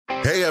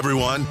Hey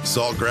everyone,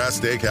 Saltgrass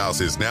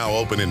Steakhouse is now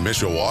open in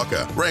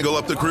Mishawaka. Wrangle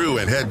up the crew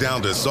and head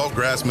down to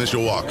Saltgrass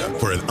Mishawaka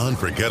for an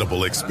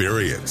unforgettable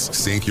experience.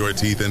 Sink your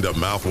teeth into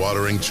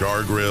mouth-watering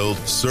char-grilled,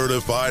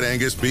 certified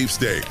Angus beef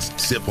steaks.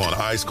 Sip on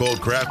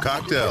ice-cold craft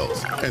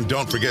cocktails. And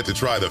don't forget to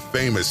try the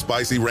famous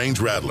spicy range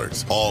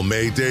rattlers, all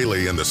made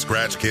daily in the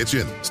Scratch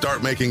Kitchen.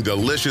 Start making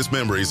delicious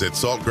memories at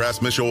Saltgrass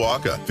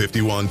Mishawaka,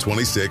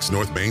 5126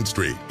 North Main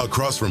Street,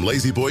 across from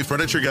Lazy Boy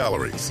Furniture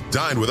Galleries.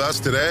 Dine with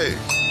us today.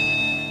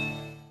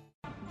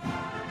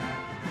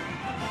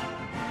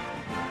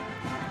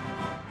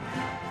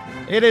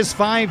 It is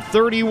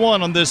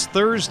 5:31 on this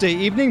Thursday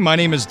evening. My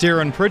name is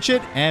Darren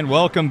Pritchett, and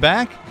welcome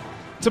back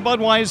to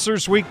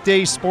Budweiser's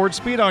Weekday Sports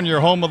Beat on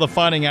your home of the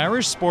Fighting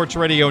Irish, Sports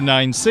Radio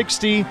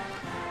 960,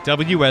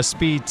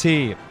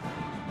 WSBT.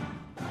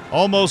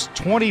 Almost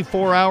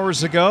 24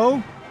 hours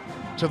ago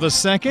to the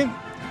second,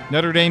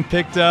 Notre Dame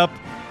picked up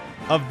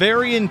a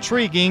very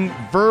intriguing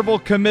verbal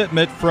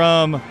commitment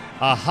from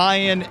a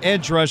high-end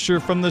edge rusher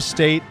from the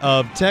state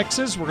of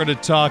Texas. We're going to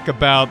talk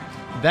about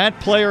that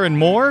player and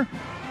more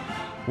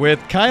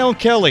with Kyle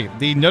Kelly,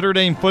 the Notre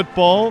Dame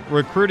football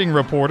recruiting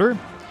reporter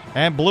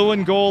at Blue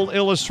and Gold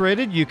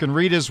Illustrated. You can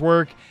read his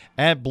work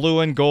at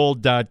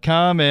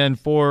blueandgold.com. And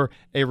for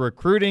a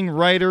recruiting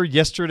writer,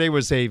 yesterday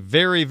was a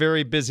very,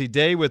 very busy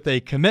day with a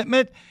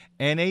commitment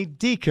and a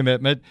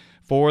decommitment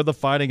for the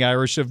Fighting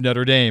Irish of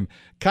Notre Dame.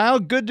 Kyle,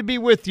 good to be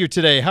with you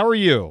today. How are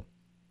you?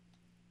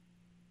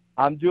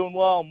 I'm doing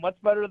well, much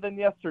better than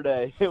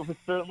yesterday. It was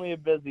certainly a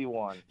busy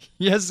one.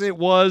 Yes, it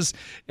was,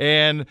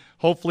 and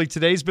hopefully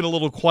today's been a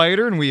little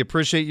quieter, and we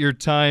appreciate your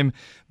time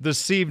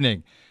this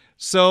evening.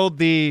 So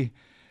the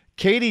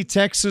Katy,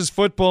 Texas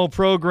football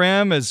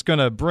program is going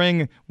to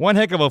bring one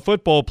heck of a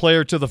football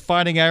player to the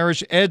Fighting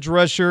Irish, edge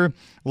rusher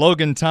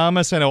Logan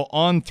Thomas. I know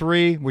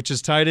On3, which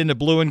is tied into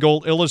Blue and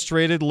Gold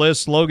Illustrated,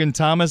 lists Logan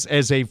Thomas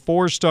as a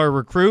 4-star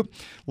recruit.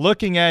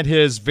 Looking at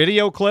his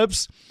video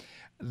clips,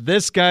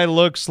 this guy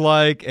looks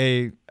like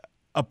a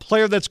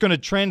player that's going to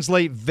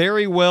translate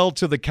very well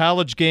to the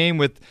college game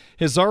with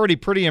his already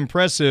pretty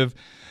impressive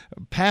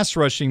pass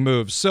rushing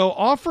moves. So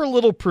offer a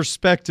little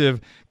perspective,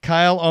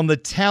 Kyle, on the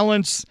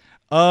talents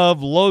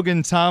of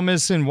Logan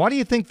Thomas, and why do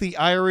you think the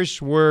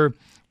Irish were,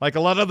 like a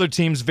lot of other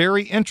teams,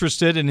 very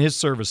interested in his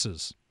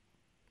services?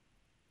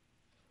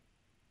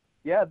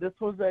 Yeah, this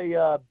was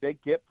a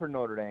big get for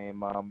Notre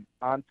Dame.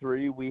 On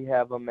 3, we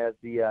have him as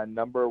the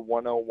number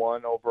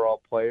 101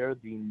 overall player,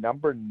 the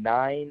number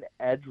 9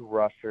 edge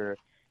rusher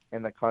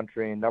in the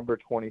country, and number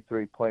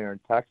 23 player in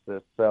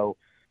Texas. So,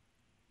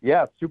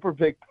 yeah, super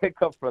big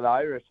pickup for the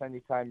Irish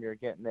anytime you're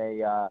getting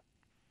a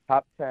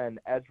top 10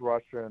 edge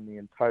rusher in the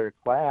entire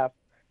class,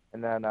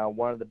 and then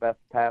one of the best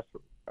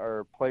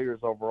players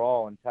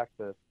overall in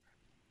Texas.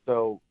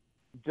 So,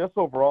 just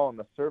overall on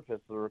the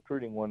surface, the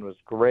recruiting one was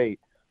great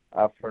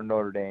for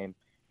Notre Dame.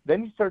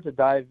 Then you start to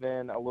dive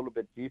in a little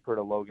bit deeper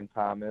to Logan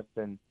Thomas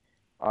and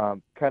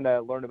kind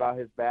of learn about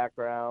his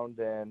background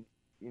and,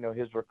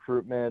 his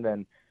recruitment.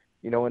 And,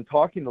 in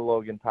talking to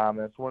Logan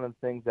Thomas, one of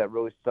the things that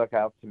really stuck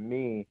out to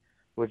me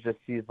was just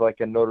he's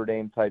like a Notre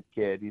Dame type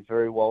kid. He's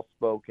very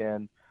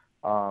well-spoken,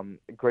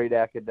 great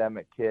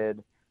academic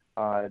kid,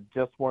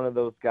 just one of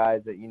those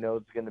guys that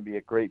is going to be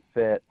a great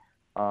fit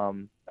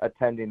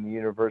attending the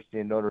University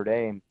of Notre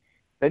Dame.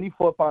 Then you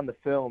flip on the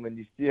film and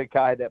you see a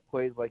guy that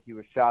plays like he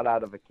was shot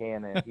out of a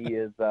cannon. He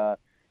is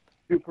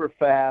super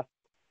fast.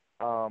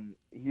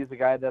 He's a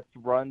guy that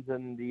runs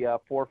in the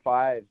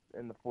 4.5s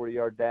in the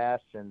 40-yard dash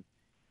and,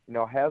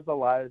 has a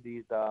lot of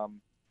these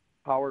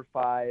Power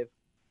 5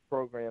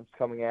 programs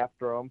coming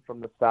after him from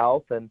the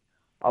South. And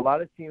a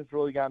lot of teams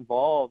really got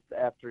involved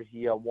after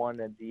he won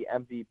the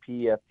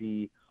MVP at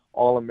the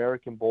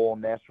All-American Bowl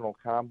National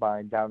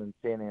Combine down in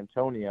San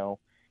Antonio.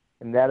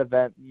 And that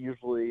event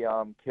usually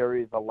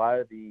carries a lot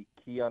of the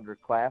key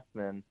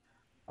underclassmen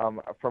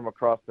from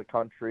across the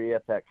country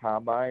at that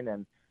combine.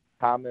 And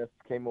Thomas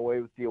came away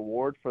with the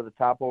award for the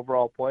top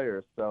overall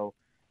player. So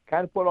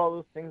kind of put all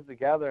those things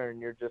together,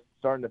 and you're just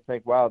starting to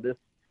think, wow, this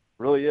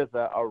really is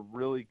a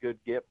really good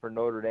get for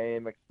Notre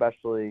Dame,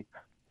 especially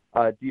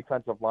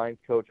defensive line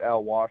coach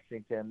Al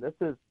Washington. This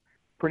is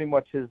pretty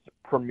much his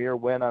premier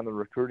win on the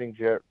recruiting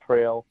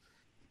trail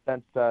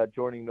since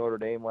joining Notre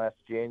Dame last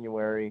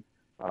January.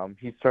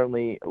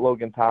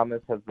 Logan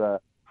Thomas has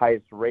the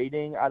highest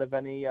rating out of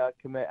any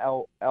commit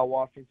Al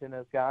Washington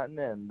has gotten.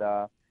 And,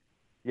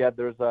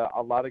 there's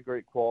a lot of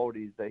great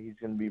qualities that he's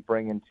going to be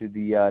bringing to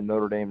the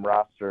Notre Dame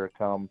roster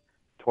come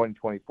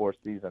 2024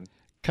 season.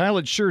 Kyle,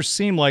 it sure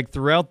seemed like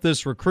throughout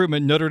this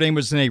recruitment, Notre Dame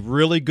was in a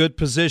really good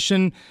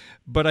position,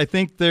 but I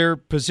think their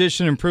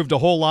position improved a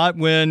whole lot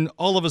when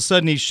all of a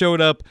sudden he showed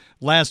up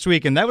last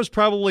week, and that was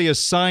probably a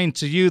sign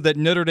to you that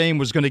Notre Dame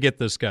was going to get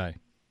this guy.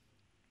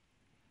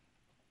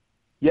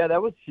 Yeah,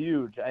 that was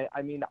huge.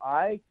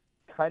 I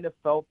kind of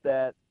felt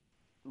that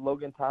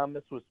Logan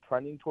Thomas was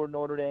trending toward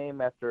Notre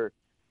Dame after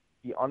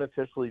he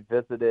unofficially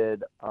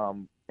visited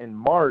in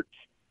March.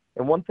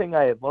 And one thing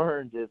I had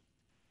learned is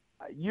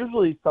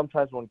usually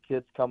sometimes when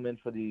kids come in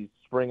for these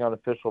spring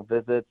unofficial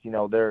visits,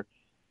 they're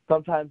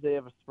sometimes they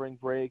have a spring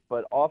break,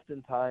 but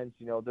oftentimes,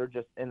 they're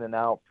just in and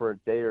out for a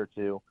day or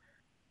two.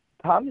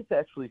 Thomas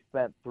actually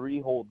spent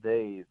 3 whole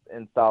days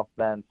in South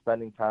Bend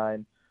spending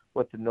time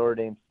with the Notre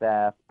Dame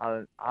staff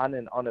on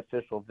an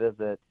unofficial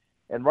visit.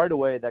 And right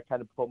away, that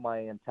kind of put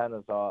my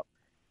antennas up.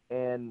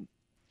 And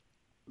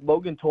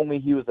Logan told me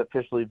he was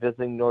officially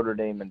visiting Notre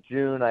Dame in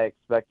June. I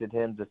expected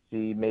him to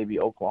see maybe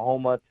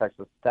Oklahoma,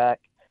 Texas Tech,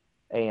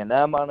 A&M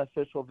on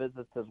official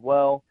visits as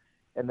well.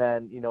 And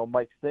then,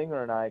 Mike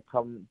Singer and I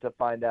come to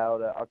find out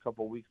a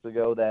couple weeks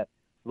ago that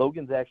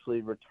Logan's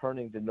actually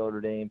returning to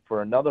Notre Dame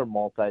for another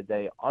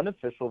multi-day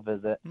unofficial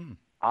visit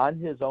on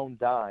his own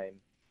dime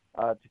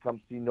to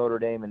come see Notre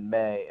Dame in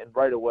May. And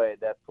right away,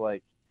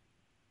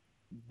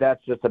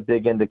 that's just a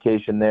big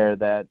indication there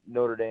that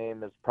Notre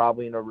Dame is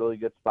probably in a really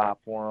good spot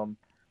for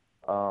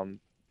him.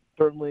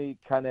 Certainly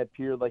kind of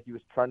appeared like he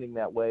was trending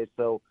that way.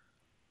 So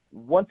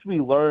once we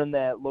learned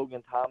that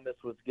Logan Thomas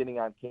was getting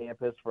on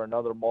campus for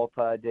another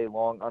multi-day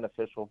long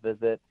unofficial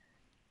visit,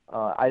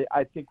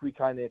 I think we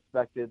kind of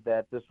expected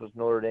that this was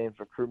Notre Dame's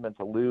recruitment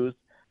to lose,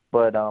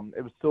 but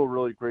it was still a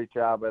really great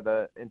job by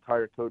the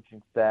entire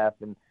coaching staff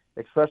and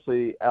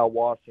especially Al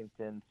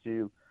Washington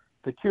to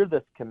secure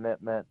this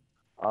commitment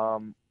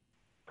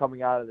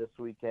coming out of this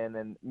weekend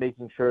and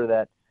making sure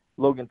that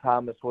Logan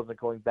Thomas wasn't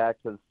going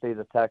back to the state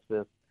of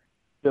Texas,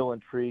 still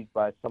intrigued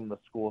by some of the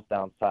schools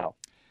down south.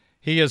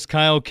 He is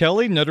Kyle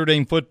Kelly, Notre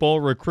Dame football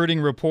recruiting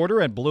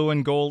reporter at Blue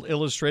and Gold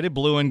Illustrated,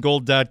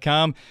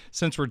 blueandgold.com.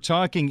 Since we're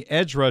talking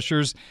edge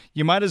rushers,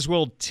 you might as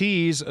well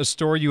tease a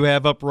story you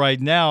have up right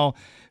now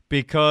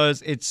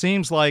because it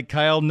seems like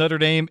Kyle, Notre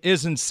Dame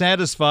isn't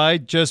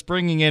satisfied just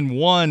bringing in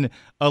one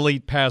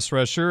elite pass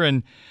rusher,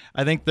 and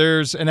I think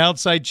there's an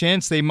outside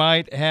chance they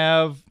might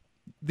have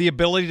the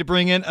ability to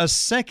bring in a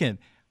second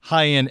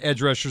high-end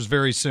edge rushers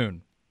very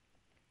soon.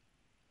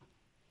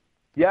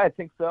 Yeah, I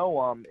think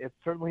so. It's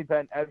certainly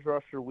been edge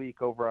rusher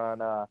week over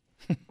on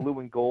Blue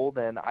and Gold,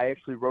 and I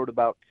actually wrote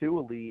about 2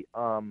 elite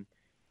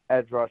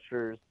edge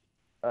rushers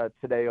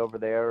today over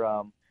there.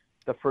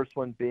 The first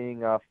one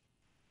being a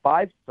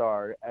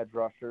 5-star edge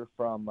rusher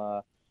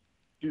from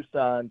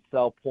Tucson,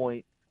 Sell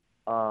Point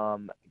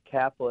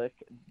Catholic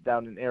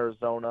down in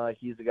Arizona.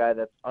 He's a guy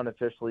that's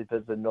unofficially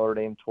visited Notre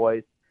Dame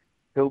twice.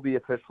 He'll be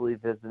officially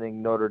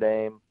visiting Notre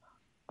Dame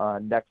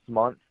next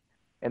month.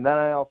 And then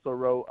I also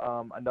wrote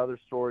another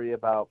story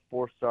about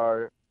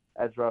 4-star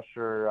edge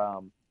rusher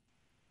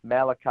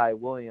Malachi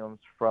Williams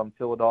from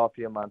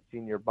Philadelphia,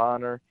 Monsignor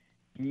Bonner.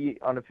 He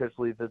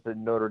unofficially visited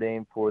Notre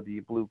Dame for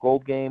the Blue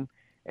Gold game,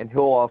 and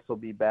he'll also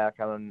be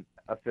back on an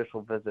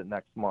official visit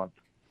next month.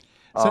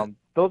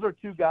 Those are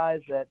 2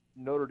 guys that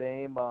Notre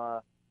Dame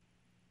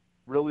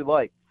really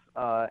likes.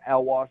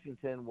 Al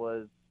Washington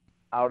was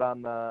out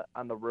on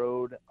the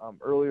road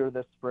earlier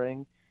this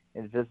spring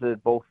and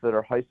visited both of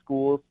their high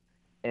schools.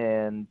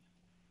 And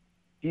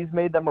he's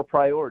made them a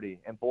priority,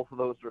 and both of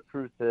those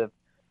recruits have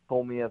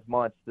told me as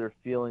much. They're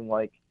feeling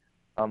like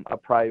a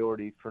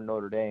priority for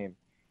Notre Dame.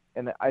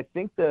 And I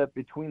think that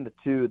between the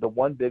 2, the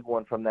one big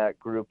one from that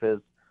group is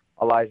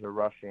Elijah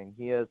Rushing.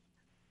 He has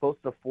close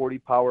to 40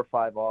 Power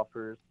 5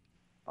 offers.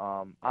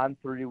 On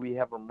 3, we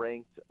have him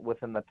ranked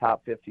within the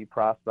top 50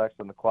 prospects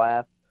in the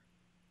class.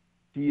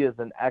 He is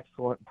an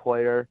excellent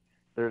player.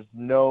 There's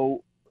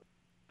no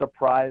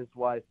surprise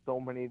why so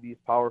many of these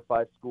Power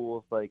 5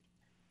 schools like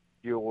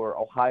your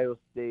Ohio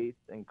States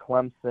and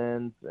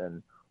Clemson's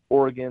and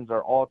Oregon's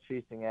are all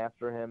chasing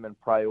after him and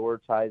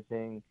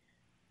prioritizing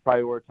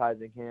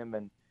him.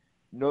 And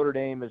Notre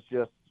Dame is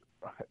just,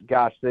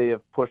 they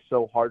have pushed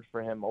so hard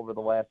for him over the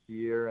last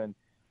year and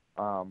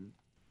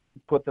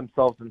put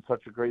themselves in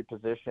such a great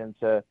position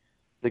to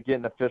get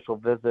an official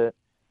visit.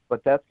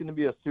 But that's going to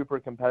be a super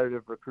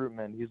competitive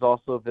recruitment. He's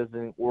also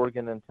visiting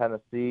Oregon and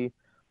Tennessee.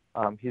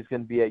 He's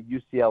going to be at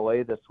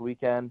UCLA this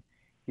weekend.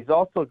 He's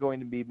also going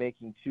to be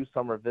making 2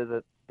 summer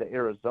visits to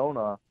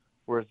Arizona,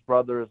 where his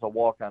brother is a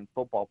walk-on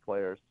football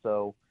player.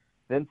 So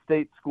the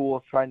in-state school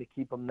is trying to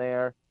keep him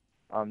there.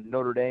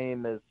 Notre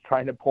Dame is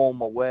trying to pull him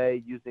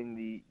away using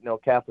the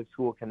Catholic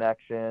school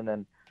connection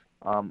and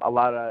a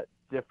lot of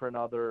different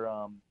other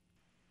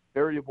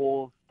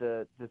variables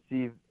to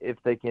see if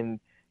they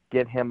can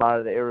get him out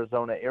of the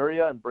Arizona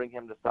area and bring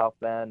him to South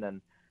Bend.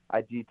 And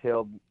I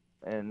detailed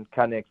and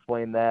kind of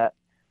explained that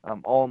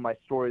all in my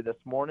story this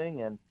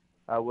morning. And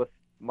with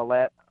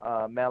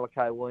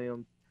Malachi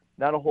Williams,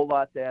 not a whole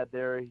lot to add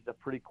there. He's a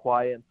pretty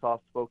quiet and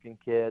soft-spoken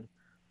kid.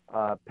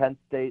 Penn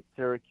State,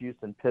 Syracuse,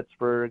 and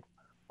Pittsburgh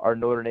are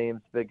Notre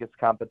Dame's biggest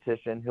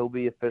competition. He'll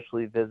be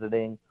officially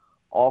visiting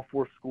all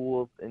 4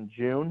 schools in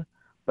June,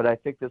 but I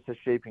think this is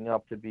shaping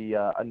up to be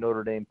a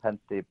Notre Dame-Penn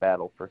State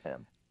battle for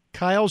him.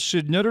 Kyle,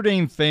 should Notre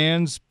Dame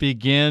fans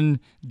begin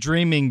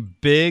dreaming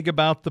big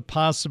about the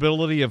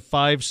possibility of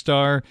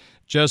 5-star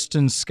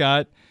Justin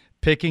Scott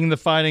picking the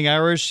Fighting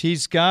Irish?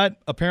 He's got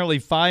apparently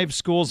 5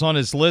 schools on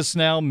his list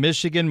now: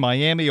 Michigan,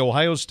 Miami,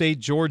 Ohio State,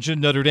 Georgia,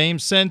 Notre Dame.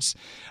 Since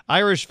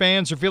Irish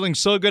fans are feeling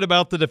so good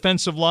about the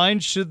defensive line,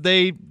 should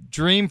they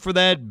dream for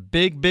that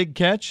big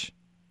catch?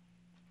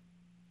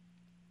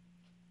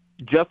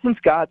 Justin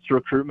Scott's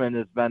recruitment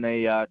has been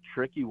a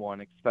tricky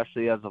one,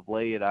 especially as of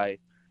late. I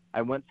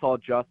went and saw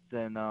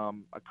Justin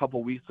a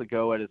couple weeks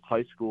ago at his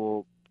high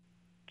school,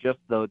 just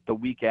the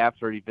week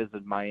after he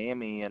visited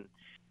Miami, and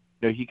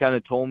he kind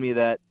of told me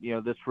that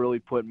this really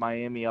put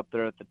Miami up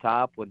there at the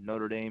top with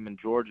Notre Dame and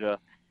Georgia,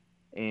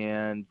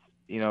 and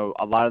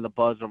a lot of the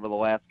buzz over the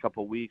last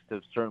couple of weeks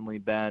have certainly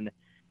been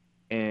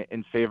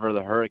in favor of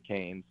the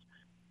Hurricanes.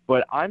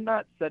 But I'm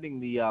not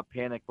setting the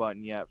panic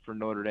button yet for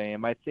Notre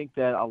Dame. I think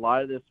that a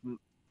lot of this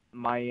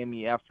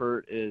Miami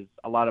effort is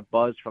a lot of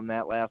buzz from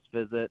that last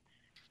visit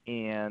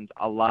and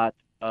a lot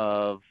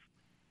of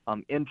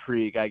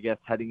intrigue, I guess,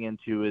 heading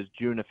into his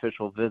June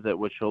official visit,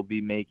 which he'll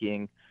be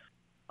making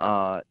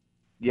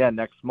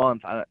next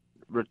month,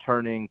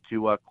 returning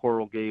to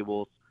Coral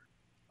Gables.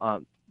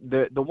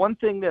 The one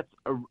thing that's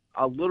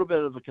a little bit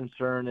of a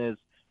concern is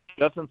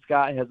Justin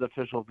Scott has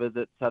official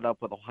visits set up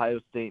with Ohio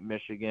State,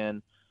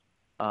 Michigan,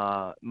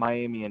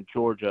 Miami, and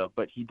Georgia,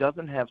 but he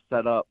doesn't have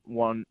set up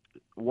one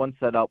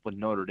set up with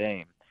Notre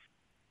Dame.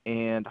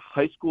 And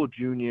high school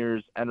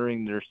juniors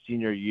entering their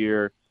senior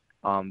year,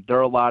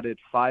 they're allotted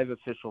 5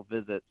 official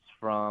visits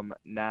from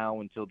now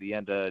until the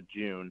end of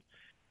June.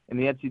 And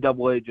the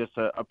NCAA just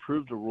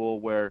approved a rule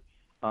where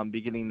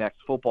beginning next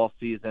football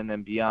season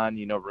and beyond,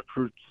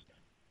 recruits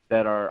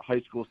that are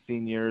high school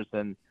seniors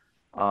and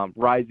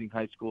rising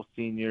high school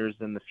seniors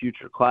in the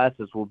future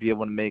classes will be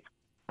able to make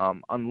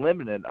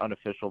unlimited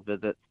unofficial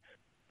visits.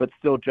 But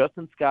still,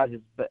 Justin Scott has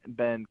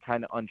been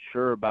kind of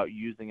unsure about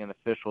using an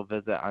official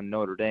visit on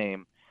Notre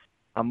Dame.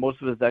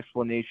 Most of his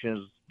explanation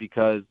is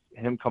because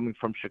him coming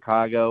from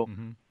Chicago,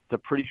 it's a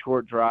pretty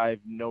short drive,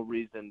 no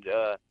reason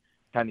to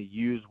kind of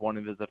use one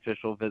of his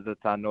official visits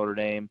on Notre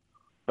Dame.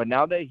 But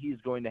now that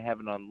he's going to have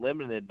an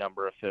unlimited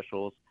number of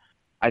officials,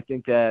 I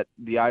think that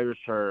the Irish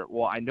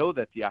I know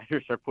that the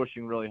Irish are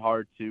pushing really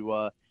hard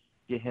to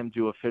get him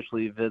to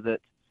officially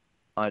visit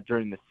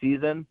during the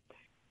season.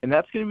 And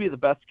that's going to be the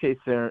best case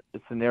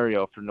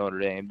scenario for Notre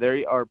Dame.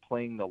 They are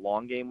playing the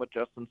long game with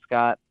Justin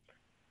Scott.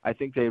 I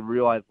think they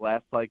realized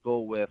last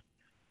cycle with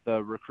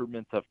the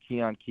recruitments of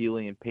Keon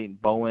Keeley and Peyton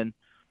Bowen,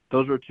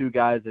 those were 2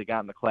 guys that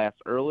got in the class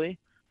early,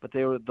 but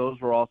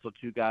those were also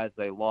 2 guys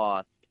they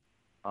lost.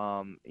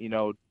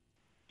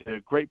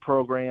 Great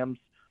programs,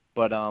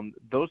 but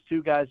those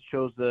 2 guys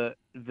chose to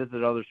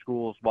visit other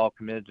schools while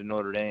committed to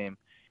Notre Dame.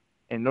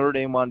 And Notre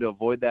Dame wanted to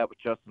avoid that with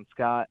Justin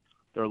Scott.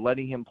 They're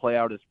letting him play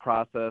out his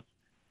process,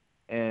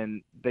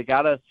 and they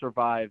got to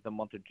survive the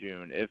month of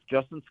June. If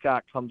Justin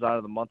Scott comes out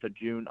of the month of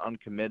June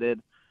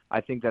uncommitted, I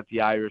think that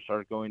the Irish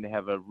are going to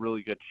have a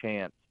really good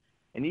chance.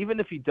 And even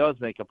if he does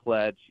make a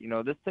pledge,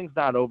 this thing's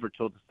not over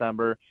till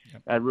December.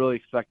 Yep. I really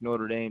expect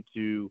Notre Dame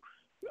to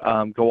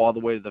go all the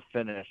way to the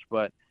finish.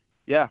 But,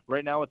 yeah,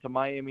 right now it's a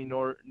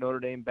Miami-Notre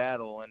Dame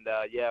battle. And,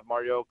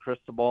 Mario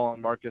Cristobal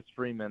and Marcus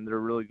Freeman, they're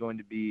really going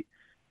to be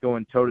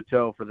going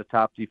toe-to-toe for the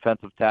top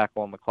defensive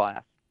tackle in the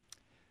class.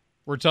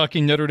 We're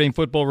talking Notre Dame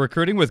football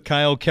recruiting with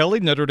Kyle Kelly,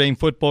 Notre Dame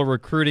football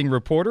recruiting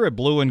reporter at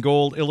Blue and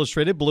Gold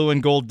Illustrated,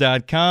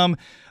 blueandgold.com.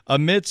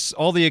 Amidst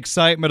all the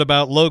excitement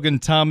about Logan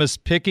Thomas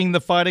picking the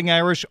Fighting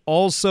Irish,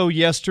 also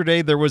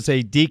yesterday there was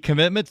a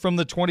decommitment from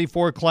the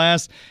 24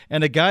 class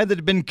and a guy that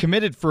had been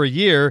committed for a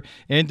year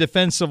in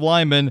defensive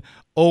lineman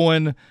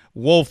Owen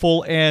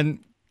Woelfel.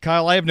 And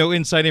Kyle, I have no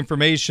inside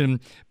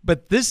information,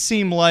 but this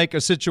seemed like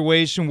a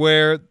situation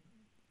where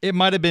it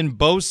might have been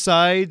both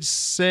sides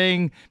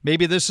saying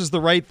maybe this is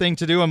the right thing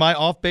to do. Am I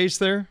off base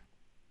there?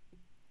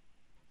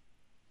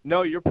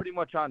 No, you're pretty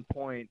much on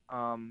point.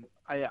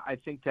 I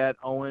think that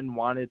Owen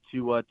wanted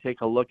to take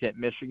a look at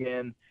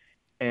Michigan,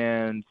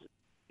 and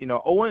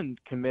Owen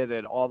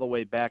committed all the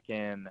way back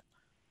in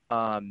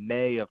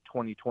May of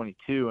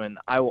 2022, and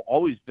I will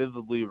always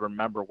vividly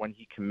remember when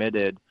he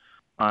committed.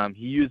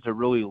 He used a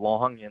really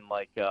long and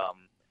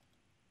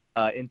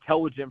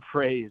intelligent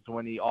phrase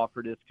when he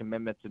offered his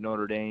commitment to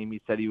Notre Dame.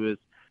 He said he was,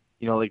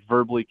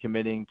 verbally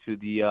committing to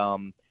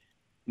the,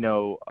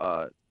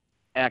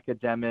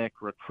 academic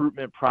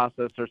recruitment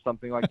process or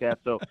something like that.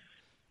 So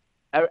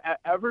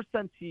ever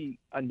since he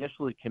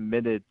initially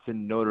committed to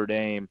Notre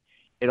Dame,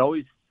 it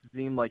always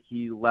seemed like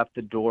he left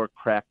the door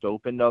cracked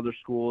open to other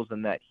schools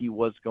and that he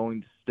was going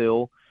to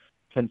still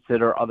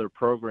consider other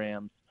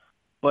programs.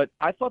 But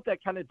I thought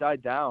that kind of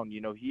died down.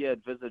 He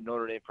had visited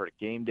Notre Dame for a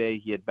game day.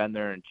 He had been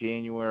there in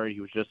January.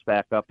 He was just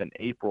back up in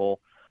April.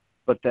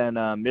 But then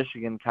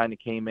Michigan kind of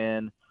came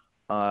in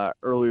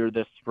earlier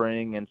this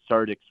spring and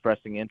started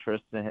expressing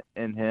interest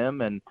in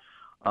him. And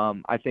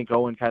I think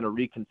Owen kind of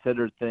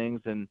reconsidered things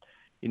and,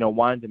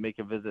 wanted to make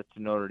a visit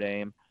to Notre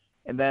Dame.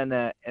 And then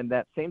in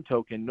that same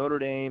token, Notre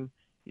Dame,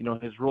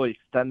 has really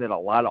extended a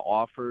lot of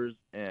offers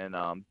and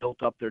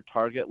built up their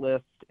target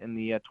list in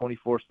the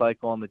 24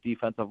 cycle on the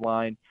defensive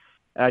line.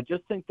 And I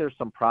just think there's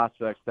some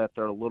prospects that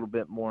they're a little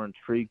bit more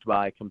intrigued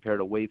by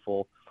compared to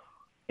Woelfel.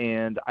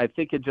 And I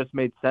think it just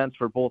made sense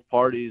for both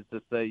parties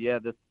to say,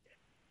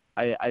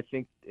 I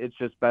think it's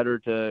just better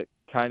to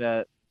kind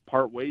of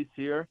part ways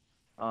here.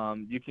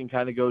 You can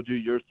kind of go do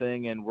your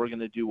thing and we're going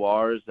to do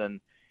ours. And,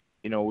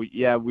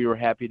 we were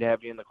happy to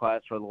have you in the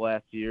class for the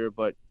last year,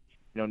 but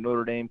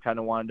Notre Dame kind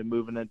of wanted to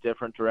move in a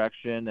different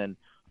direction, and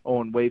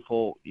Owen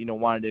Wafel,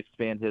 wanted to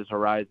expand his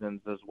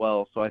horizons as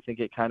well. So I think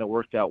it kind of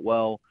worked out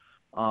well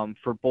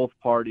for both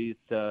parties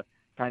to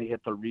kind of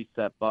hit the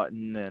reset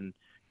button and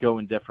go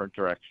in different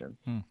directions.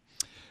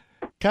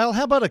 Kyle,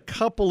 how about a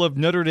couple of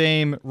Notre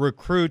Dame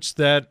recruits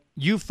that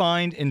you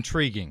find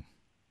intriguing?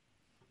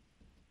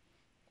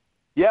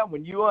 Yeah,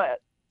 when you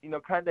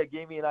kind of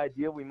gave me an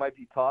idea we might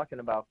be talking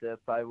about this,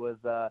 I was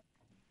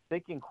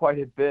thinking quite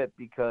a bit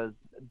because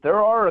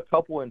there are a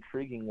couple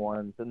intriguing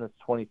ones in this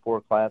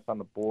 24 class on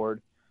the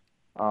board.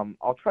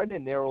 I'll try to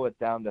narrow it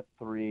down to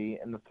three,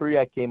 and the three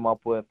I came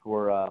up with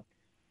were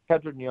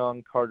Kedren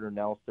Young, Carter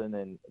Nelson,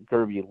 and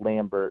Gerby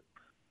Lambert.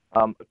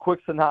 A quick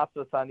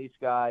synopsis on each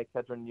guy.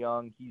 Kedren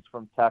Young, he's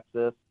from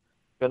Texas,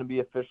 going to be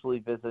officially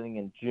visiting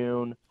in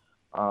June.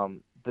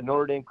 The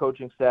Notre Dame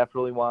coaching staff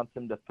really wants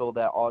him to fill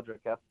that Audric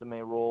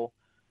Estime role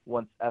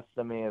once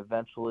Estime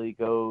eventually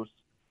goes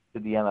to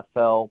the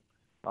NFL.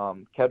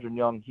 Kedren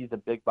Young, he's a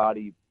big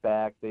body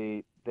back.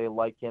 They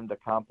like him to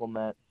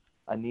complement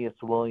Aeneas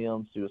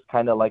Williams, who is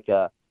kind of like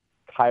a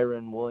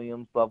Kyron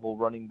Williams level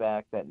running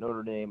back that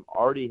Notre Dame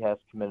already has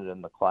committed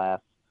in the class.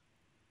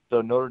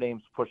 So Notre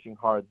Dame's pushing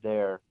hard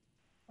there.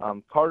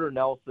 Carter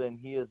Nelson,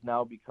 he has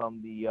now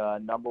become the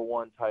number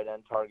one tight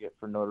end target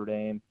for Notre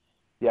Dame.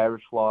 The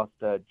Irish lost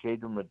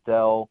Jaden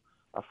Riddell,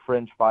 a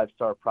fringe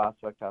five-star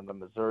prospect out of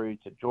Missouri,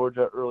 to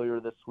Georgia earlier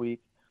this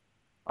week.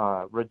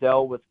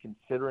 Riddell was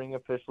considering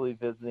officially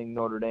visiting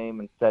Notre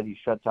Dame. Instead, he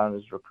shut down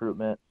his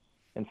recruitment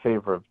in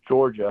favor of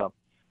Georgia.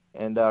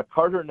 And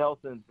Carter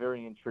Nelson is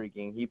very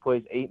intriguing. He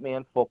plays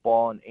 8-man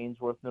football in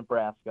Ainsworth,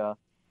 Nebraska.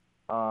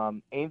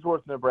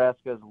 Ainsworth,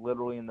 Nebraska is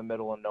literally in the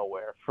middle of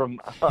nowhere from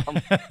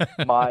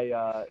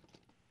my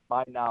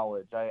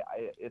knowledge.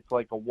 It's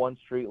like a one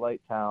streetlight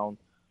town.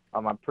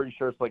 I'm pretty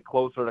sure it's like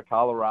closer to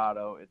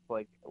Colorado. It's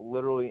like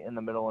literally in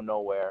the middle of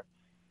nowhere.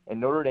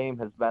 And Notre Dame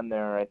has been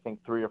there, I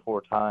think, 3 or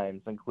 4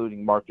 times,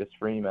 including Marcus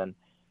Freeman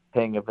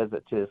paying a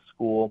visit to his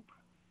school.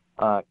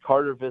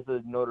 Carter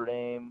visited Notre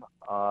Dame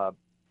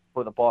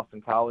for the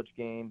Boston College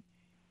game,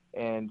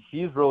 and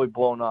he's really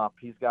blown up.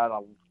 He's got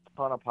a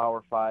ton of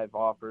Power 5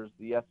 offers.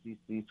 The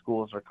SEC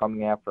schools are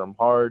coming after him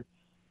hard.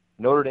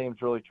 Notre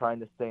Dame's really trying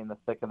to stay in the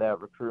thick of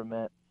that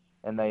recruitment,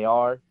 and they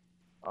are.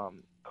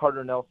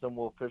 Carter Nelson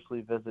will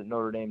officially visit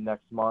Notre Dame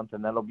next month,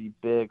 and that'll be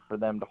big for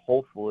them to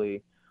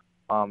hopefully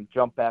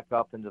jump back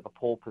up into the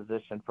pole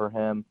position for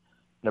him.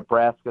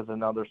 Nebraska's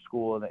another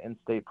school in the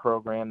in-state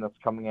program that's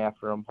coming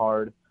after him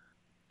hard.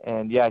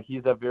 And, yeah,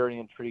 he's a very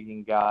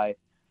intriguing guy.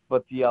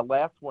 But the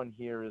last one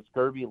here is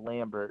Gerby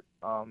Lambert.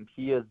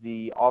 He is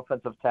the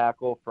offensive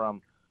tackle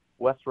from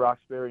West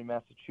Roxbury,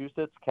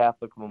 Massachusetts,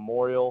 Catholic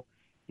Memorial.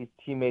 He's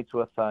teammates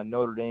with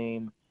Notre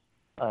Dame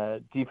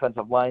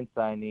defensive line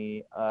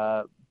signee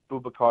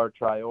Boubacar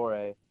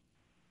Traore.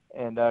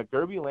 And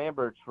Gerby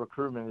Lambert's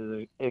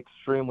recruitment is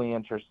extremely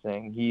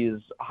interesting. He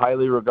is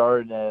highly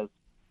regarded as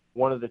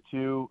one of the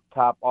 2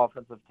 top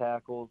offensive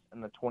tackles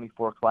in the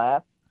 24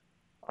 class.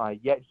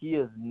 Yet he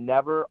has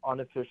never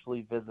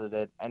unofficially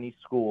visited any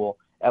school,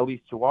 at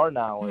least to our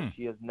knowledge.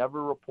 He has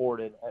never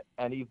reported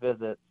any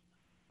visits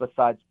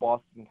besides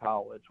Boston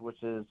College,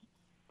 which is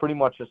pretty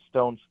much a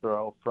stone's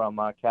throw from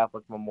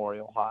Catholic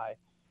Memorial High.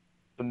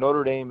 So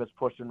Notre Dame is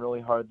pushing really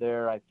hard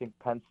there. I think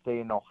Penn State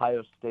and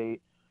Ohio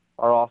State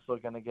are also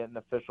going to get an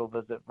official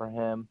visit for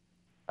him.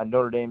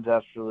 Notre Dame's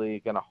actually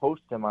going to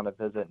host him on a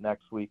visit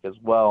next week as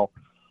well.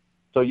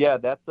 So, yeah,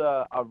 that's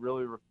a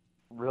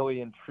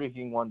really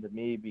intriguing one to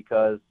me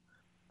because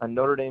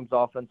Notre Dame's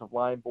offensive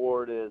line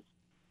board is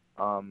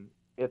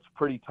it's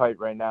pretty tight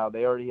right now.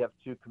 They already have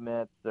 2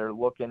 commits. They're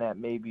looking at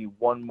maybe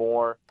one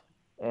more,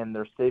 and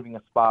they're saving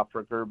a spot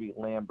for Gerby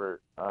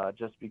Lambert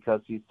just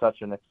because he's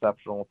such an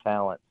exceptional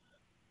talent.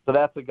 So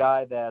that's a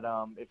guy that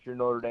if you're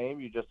Notre Dame,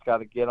 you just got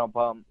to get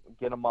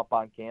him up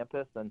on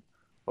campus and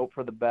hope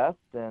for the best.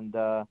 And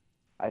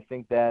I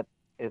think that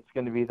it's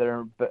going to be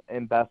there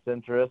in best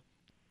interest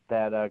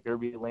that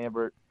Gerby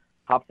Lambert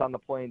hops on the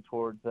plane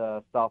towards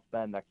South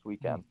Bend next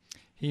weekend.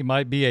 He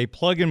might be a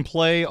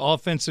plug-and-play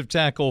offensive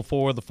tackle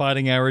for the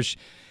Fighting Irish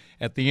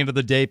at the end of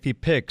the day if he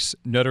picks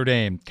Notre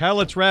Dame. Kyle,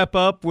 let's wrap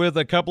up with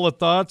a couple of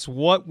thoughts.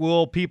 What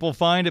will people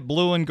find at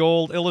Blue and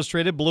Gold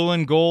Illustrated,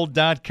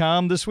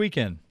 blueandgold.com this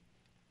weekend?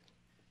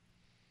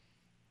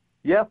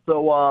 Yeah,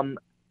 so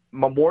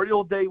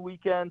Memorial Day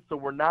weekend, so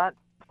we're not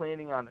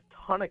planning on a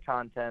ton of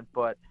content,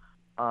 but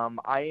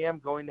I am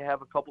going to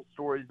have a couple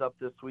stories up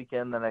this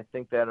weekend that I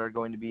think that are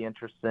going to be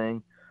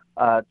interesting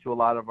to a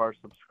lot of our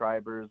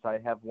subscribers. I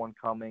have one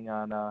coming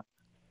on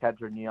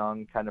Kedren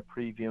Young, kind of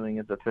previewing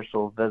his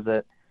official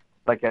visit.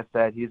 Like I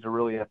said, he's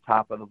really a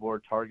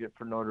top-of-the-board target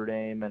for Notre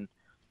Dame and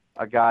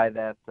a guy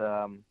that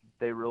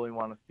they really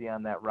want to see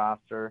on that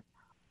roster.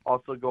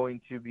 Also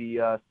going to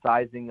be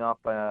sizing up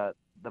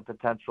the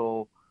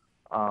potential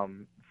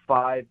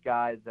 5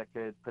 guys that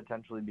could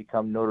potentially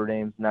become Notre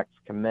Dame's next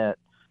commit.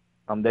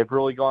 They've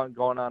really gone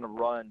on a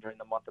run during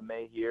the month of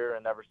May here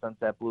and ever since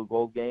that Blue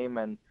Gold game,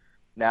 and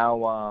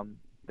now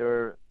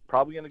they're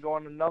probably going to go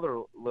on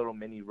another little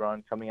mini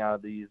run coming out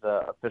of these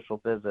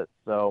official visits.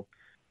 So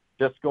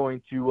just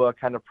going to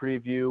kind of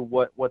preview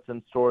what's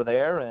in store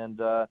there. And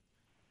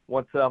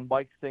once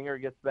Mike Singer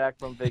gets back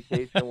from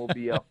vacation, we'll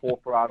be full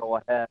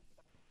throttle ahead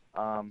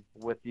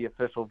with the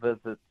official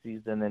visit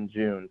season in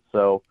June.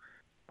 So,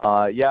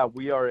 yeah,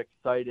 we are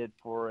excited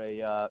for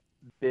a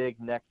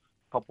big next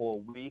couple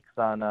of weeks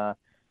on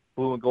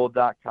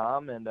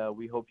blueandgold.com, and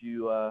we hope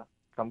you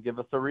come give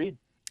us a read.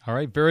 All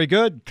right, very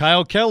good.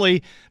 Kyle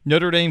Kelly,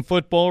 Notre Dame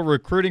football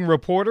recruiting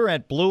reporter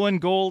at Blue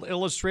and Gold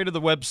Illustrated, the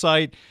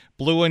website,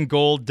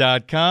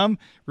 blueandgold.com.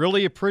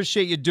 Really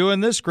appreciate you doing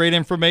this. Great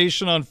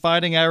information on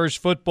Fighting Irish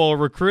football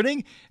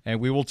recruiting, and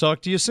we will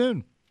talk to you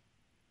soon.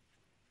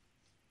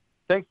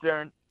 Thanks,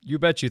 Darren. You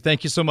bet you.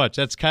 Thank you so much.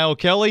 That's Kyle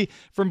Kelly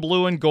from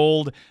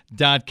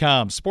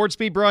blueandgold.com. Sports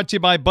Beat brought to you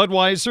by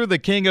Budweiser, the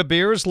king of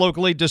beers,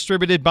 locally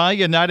distributed by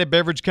United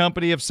Beverage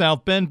Company of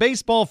South Bend.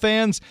 Baseball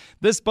fans,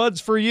 this Bud's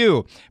for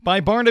you.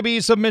 By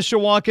Barnaby's of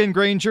Mishawaka and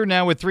Granger,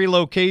 now with 3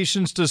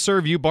 locations to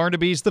serve you.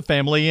 Barnaby's, the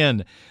family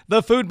inn.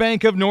 The Food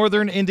Bank of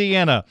Northern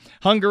Indiana.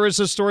 Hunger is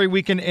a story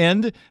we can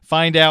end.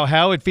 Find out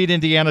how at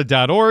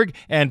feedindiana.org.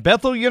 And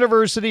Bethel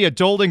University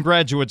Adult and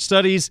Graduate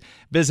Studies.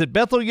 Visit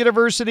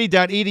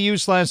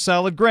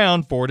betheluniversity.edu/solid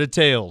ground for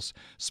details.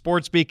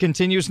 Sports Beat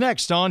continues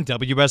next on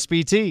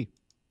WSBT.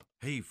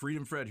 Hey,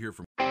 Freedom Fred here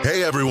from...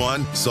 Hey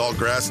everyone,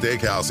 Saltgrass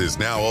Steakhouse is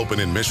now open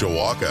in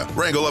Mishawaka.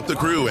 Wrangle up the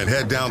crew and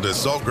head down to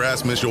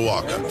Saltgrass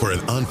Mishawaka for an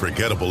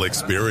unforgettable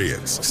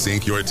experience.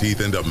 Sink your teeth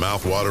into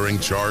mouth-watering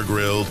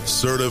char-grilled,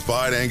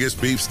 certified Angus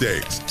beef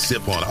steaks.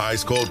 Sip on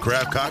ice-cold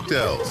craft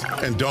cocktails.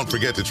 And don't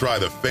forget to try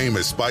the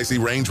famous spicy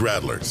range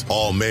rattlers,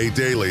 all made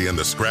daily in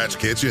the Scratch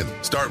Kitchen.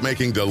 Start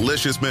making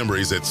delicious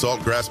memories at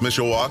Saltgrass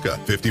Mishawaka,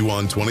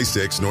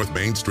 5126 North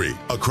Main Street,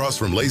 across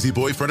from Lazy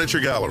Boy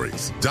Furniture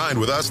Galleries. Dine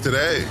with us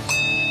today.